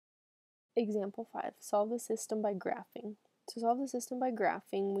Example 5, solve the system by graphing. To solve the system by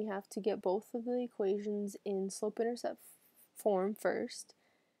graphing, we have to get both of the equations in slope-intercept form first,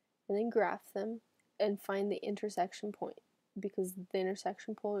 and then graph them, and find the intersection point, because the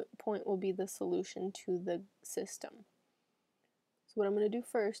intersection point will be the solution to the system. So what I'm going to do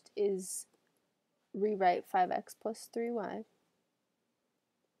first is rewrite 5x plus 3y.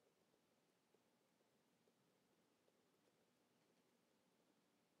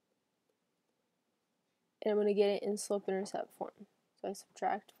 And I'm going to get it in slope-intercept form. So I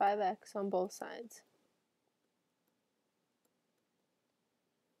subtract 5x on both sides.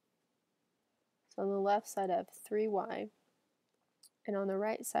 So on the left side I have 3y, and on the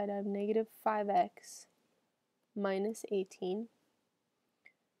right side I have negative 5x minus 18.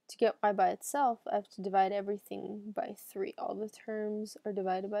 To get y by itself, I have to divide everything by 3. All the terms are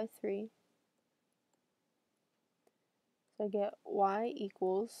divided by 3. So I get y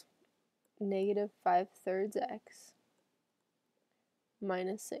equals negative 5/3 x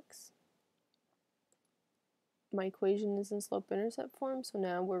minus 6. My equation is in slope-intercept form, so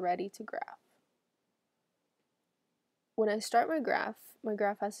now we're ready to graph. When I start my graph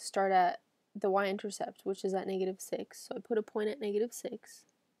has to start at the y-intercept, which is at negative 6. So I put a point at negative 6.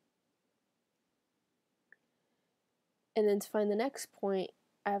 And then to find the next point,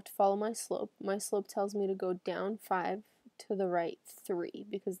 I have to follow my slope. My slope tells me to go down 5 to the right 3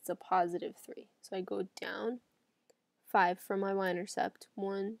 because it's a positive 3. So I go down 5 from my y-intercept.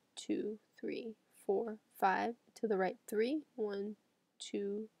 1, 2, 3, 4, 5. To the right 3. 1,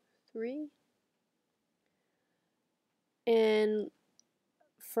 2, 3. And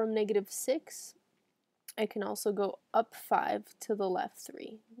from negative 6, I can also go up 5 to the left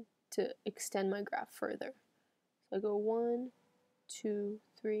 3 to extend my graph further. So I go 1, 2,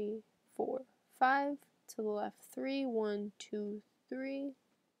 3, 4, 5 to the left 3, 1, 2, 3,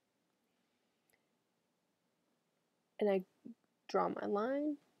 and I draw my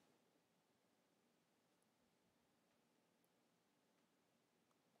line.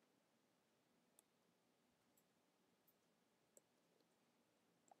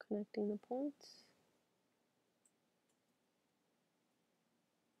 Connecting the points.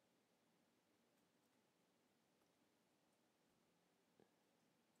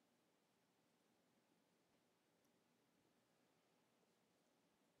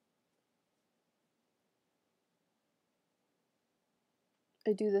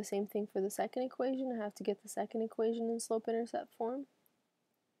 I do the same thing for the second equation. I have to get the second equation in slope-intercept form.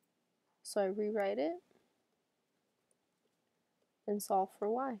 So I rewrite it and solve for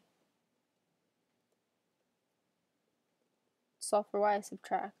y. To solve for y, I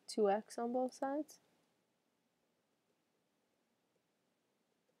subtract 2x on both sides.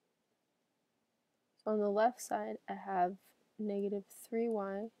 So on the left side, I have negative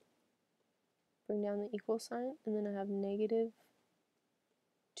 3y, bring down the equal sign, and then I have negative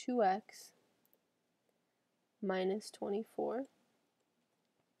 2x minus 24.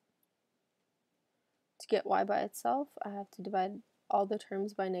 To get y by itself, I have to divide all the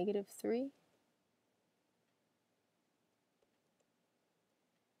terms by negative 3.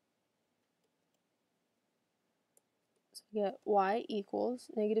 So I get y equals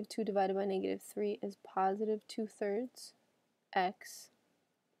negative 2 divided by negative 3 is positive 2/3 x,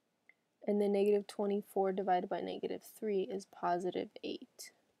 and then negative 24 divided by negative 3 is positive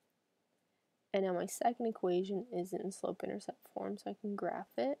 8. And now my second equation is in slope-intercept form, so I can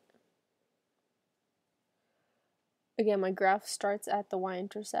graph it. Again, my graph starts at the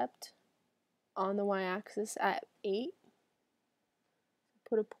y-intercept on the y-axis at 8.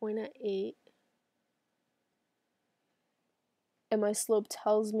 Put a point at 8. And my slope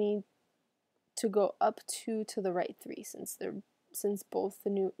tells me to go up 2 to the right 3 since both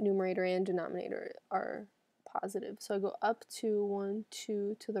the numerator and denominator are positive. So I go up 2, 1,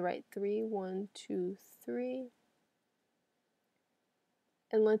 2 to the right 3, 1, 2, 3.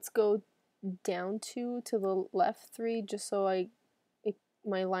 And let's go down 2 to the left 3 just so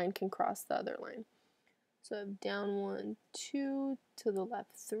my line can cross the other line. So I have down 1, 2 to the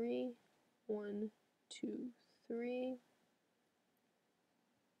left 3, 1, 2, 3.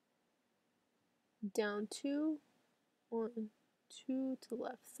 Down 2, 1, 2 to the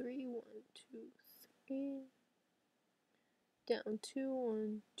left 3, 1, 2, 3. Down 2,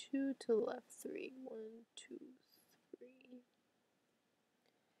 1, 2 to the left 3, 1, 2, 3.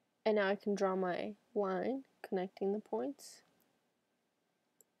 And now I can draw my line connecting the points.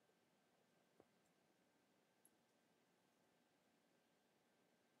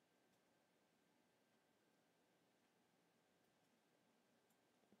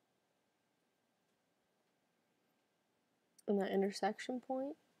 And that intersection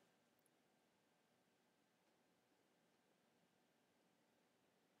point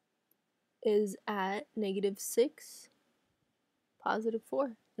is at -6,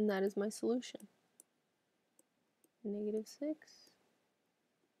 +4, and that is my solution. -6,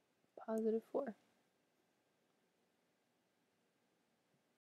 +4.